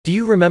Do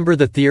you remember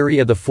the theory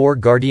of the four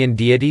guardian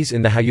deities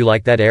in the How You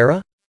Like That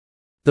era?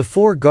 The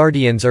four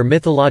guardians are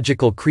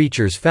mythological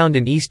creatures found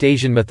in East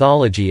Asian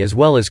mythology as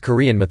well as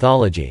Korean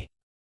mythology.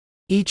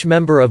 Each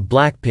member of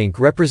BLACKPINK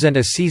represent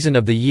a season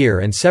of the year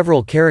and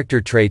several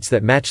character traits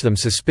that match them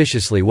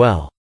suspiciously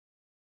well.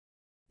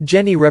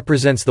 Jennie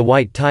represents the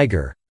white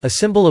tiger, a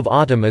symbol of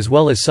autumn as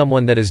well as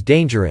someone that is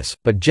dangerous,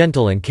 but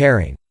gentle and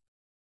caring.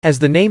 As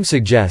the name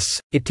suggests,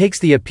 it takes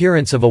the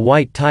appearance of a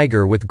white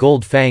tiger with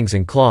gold fangs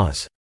and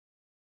claws.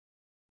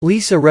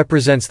 Lisa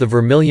represents the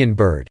vermilion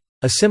bird,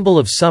 a symbol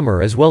of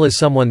summer as well as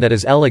someone that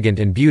is elegant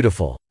and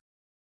beautiful.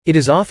 It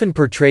is often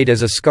portrayed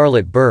as a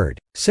scarlet bird,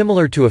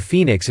 similar to a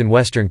phoenix in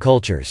Western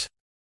cultures.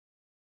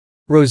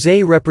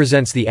 Rosé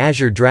represents the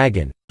azure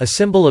dragon, a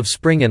symbol of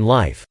spring and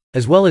life,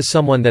 as well as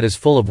someone that is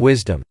full of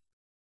wisdom.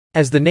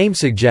 As the name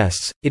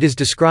suggests, it is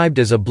described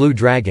as a blue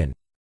dragon.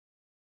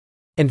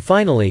 And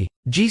finally,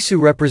 Jisoo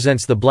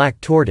represents the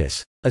black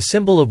tortoise, a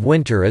symbol of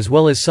winter as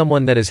well as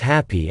someone that is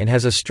happy and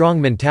has a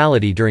strong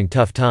mentality during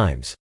tough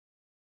times.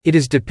 It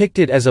is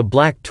depicted as a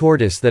black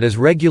tortoise that is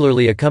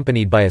regularly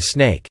accompanied by a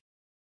snake.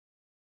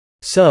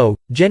 So,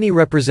 Jennie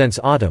represents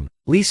autumn,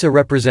 Lisa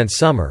represents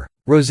summer,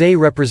 Rosé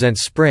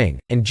represents spring,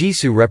 and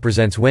Jisoo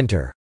represents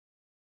winter.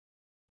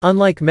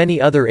 Unlike many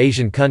other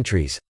Asian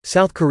countries,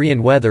 South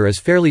Korean weather is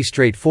fairly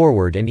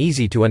straightforward and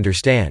easy to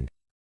understand.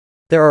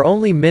 There are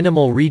only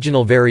minimal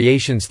regional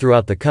variations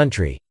throughout the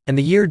country, and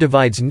the year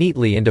divides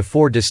neatly into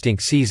 4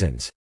 distinct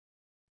seasons.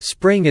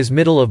 Spring is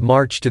middle of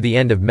March to the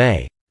end of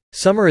May,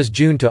 summer is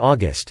June to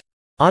August,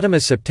 autumn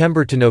is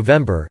September to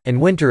November, and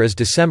winter is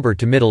December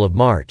to middle of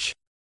March.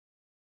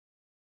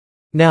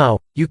 Now,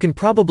 you can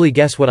probably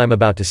guess what I'm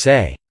about to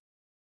say.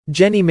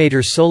 Jennie made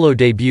her solo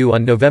debut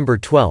on November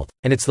 12,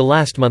 and it's the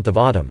last month of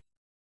autumn.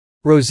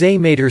 Rosé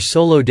made her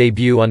solo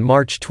debut on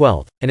March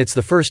 12, and it's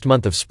the first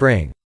month of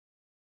spring.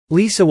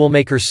 Lisa will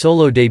make her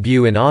solo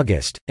debut in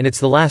August, and it's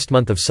the last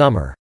month of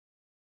summer.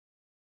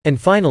 And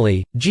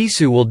finally,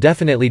 Jisoo will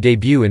definitely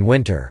debut in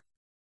winter.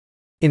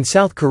 In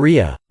South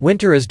Korea,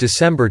 winter is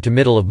December to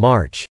middle of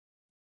March.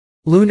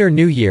 Lunar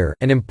New Year,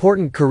 an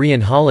important Korean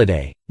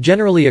holiday,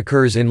 generally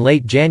occurs in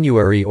late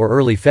January or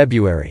early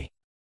February.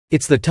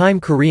 It's the time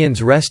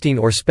Koreans resting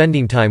or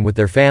spending time with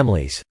their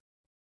families.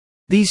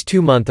 These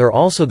 2 months are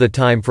also the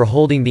time for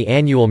holding the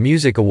annual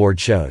music award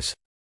shows.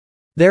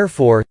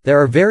 Therefore,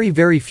 there are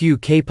very few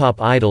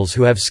K-pop idols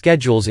who have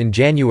schedules in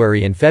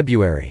January and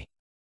February.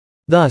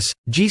 Thus,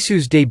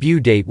 Jisoo's debut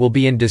date will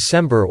be in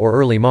December or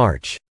early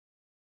March.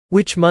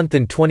 Which month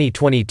in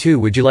 2022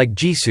 would you like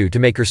Jisoo to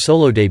make her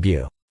solo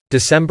debut?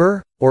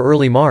 December or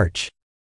early March?